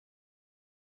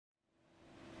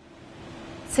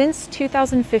Since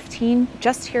 2015,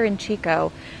 just here in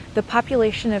Chico, the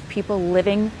population of people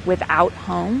living without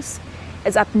homes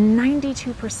is up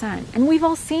 92%. And we've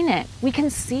all seen it. We can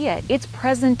see it. It's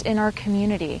present in our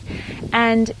community.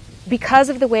 And because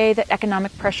of the way that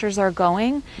economic pressures are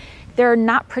going, there are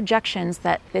not projections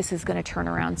that this is going to turn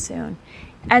around soon.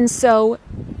 And so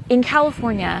in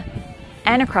California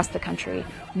and across the country,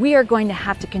 we are going to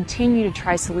have to continue to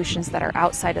try solutions that are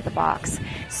outside of the box.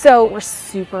 So we're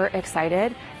super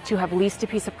excited to have leased a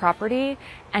piece of property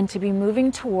and to be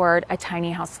moving toward a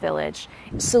tiny house village.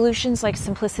 Solutions like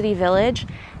Simplicity Village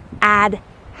add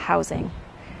housing,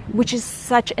 which is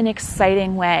such an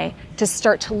exciting way to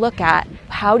start to look at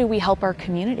how do we help our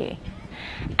community.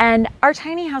 And our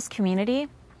tiny house community,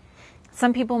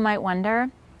 some people might wonder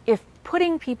if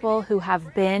putting people who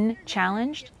have been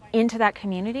challenged into that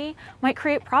community might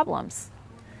create problems.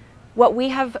 What we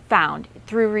have found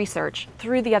through research,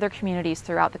 through the other communities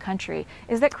throughout the country,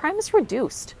 is that crime is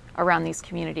reduced around these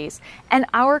communities. And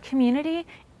our community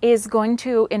is going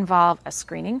to involve a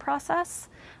screening process.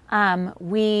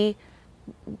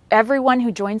 Everyone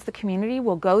who joins the community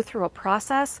will go through a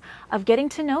process of getting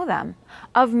to know them,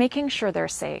 of making sure they're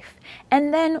safe.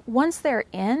 And then once they're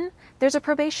in, there's a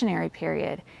probationary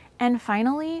period. And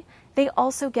finally, they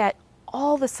also get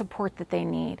all the support that they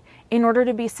need in order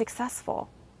to be successful.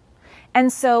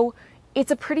 And so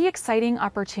it's a pretty exciting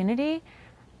opportunity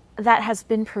that has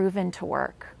been proven to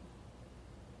work.